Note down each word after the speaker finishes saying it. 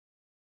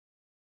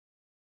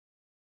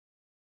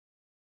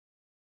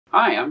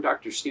Hi, I'm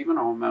Dr. Stephen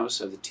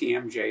Olmos of the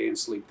TMJ and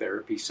Sleep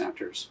Therapy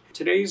Centers.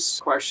 Today's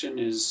question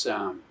is,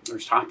 or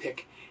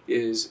topic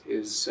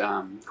is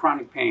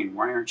chronic pain.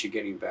 Why aren't you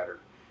getting better?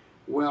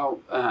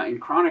 Well, in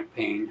chronic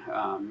pain,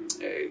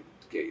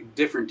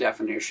 different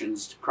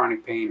definitions.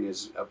 Chronic pain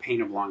is a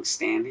pain of long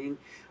standing.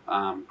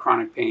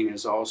 Chronic pain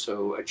is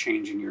also a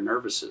change in your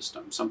nervous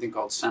system, something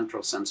called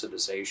central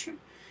sensitization.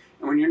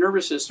 And when your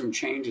nervous system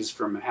changes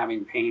from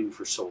having pain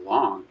for so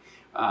long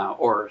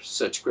or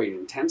such great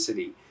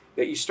intensity,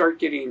 that you start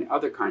getting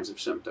other kinds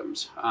of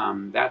symptoms.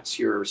 That's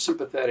your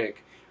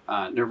sympathetic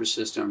nervous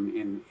system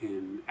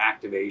in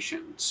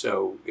activation.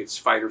 So it's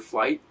fight or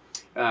flight,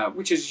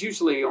 which is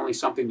usually only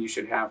something you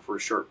should have for a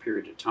short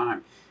period of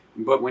time.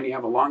 But when you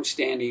have a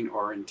long-standing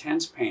or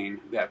intense pain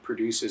that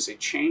produces a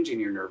change in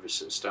your nervous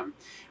system,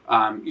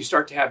 you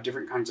start to have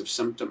different kinds of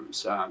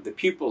symptoms. The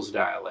pupils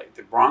dilate,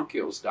 the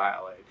bronchioles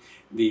dilate,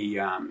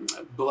 the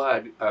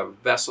blood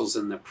vessels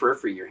in the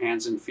periphery, your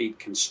hands and feet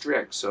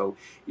constrict, so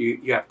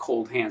you have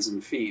cold hands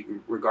and feet,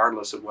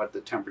 regardless of what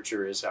the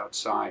temperature is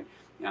outside.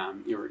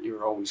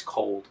 You're always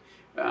cold.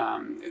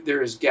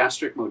 There is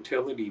gastric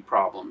motility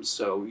problems,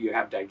 so you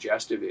have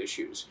digestive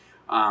issues.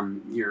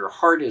 Your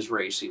heart is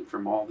racing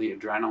from all the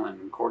adrenaline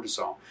and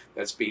cortisol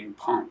that's being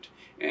pumped.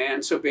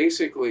 And so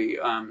basically,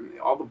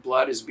 all the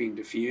blood is being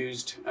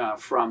diffused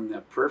from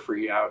the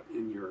periphery out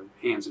in your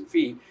hands and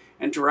feet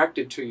and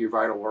directed to your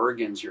vital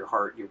organs, your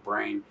heart, your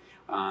brain,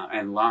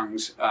 and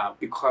lungs,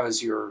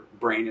 because your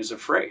brain is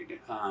afraid.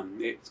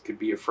 It could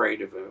be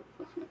afraid of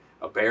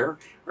a bear,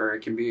 or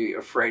it can be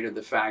afraid of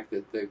the fact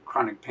that the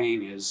chronic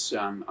pain is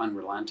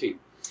unrelenting.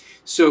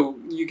 So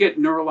you get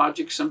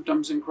neurologic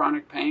symptoms in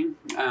chronic pain,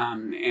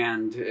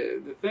 and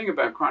the thing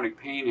about chronic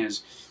pain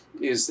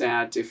is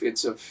that if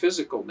it's of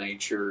physical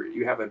nature,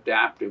 you have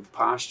adaptive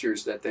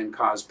postures that then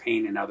cause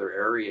pain in other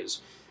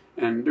areas.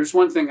 And there's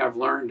one thing I've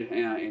learned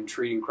in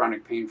treating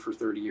chronic pain for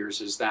 30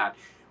 years is that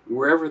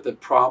wherever the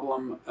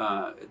problem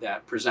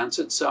that presents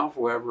itself,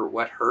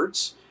 what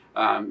hurts,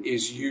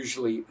 is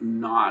usually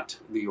not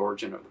the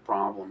origin of the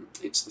problem,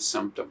 it's the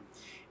symptom.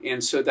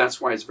 And so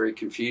that's why it's very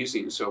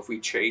confusing. So if we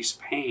chase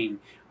pain,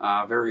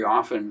 very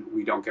often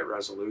we don't get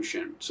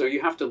resolution. So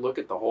you have to look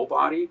at the whole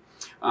body.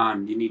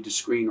 You need to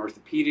screen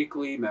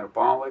orthopedically,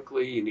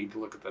 metabolically. You need to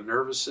look at the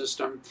nervous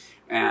system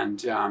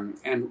and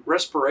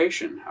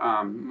respiration.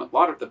 A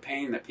lot of the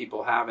pain that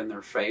people have in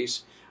their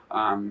face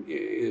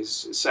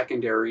is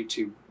secondary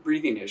to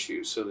breathing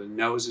issues. So the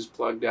nose is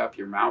plugged up,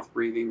 your mouth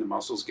breathing, the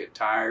muscles get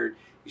tired.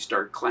 You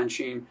start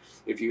clenching.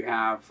 If you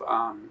have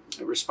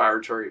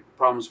respiratory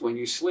problems when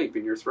you sleep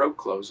and your throat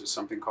closes,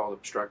 something called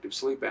obstructive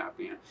sleep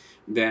apnea,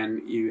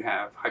 then you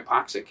have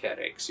hypoxic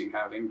headaches. You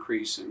have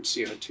increase in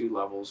CO2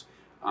 levels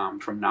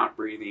from not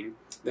breathing.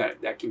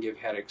 That can give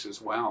headaches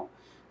as well.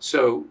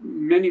 So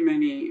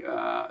many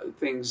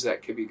things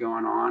that could be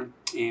going on,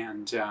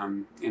 and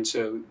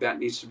so that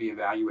needs to be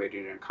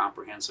evaluated in a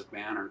comprehensive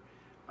manner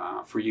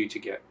for you to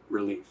get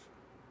relief.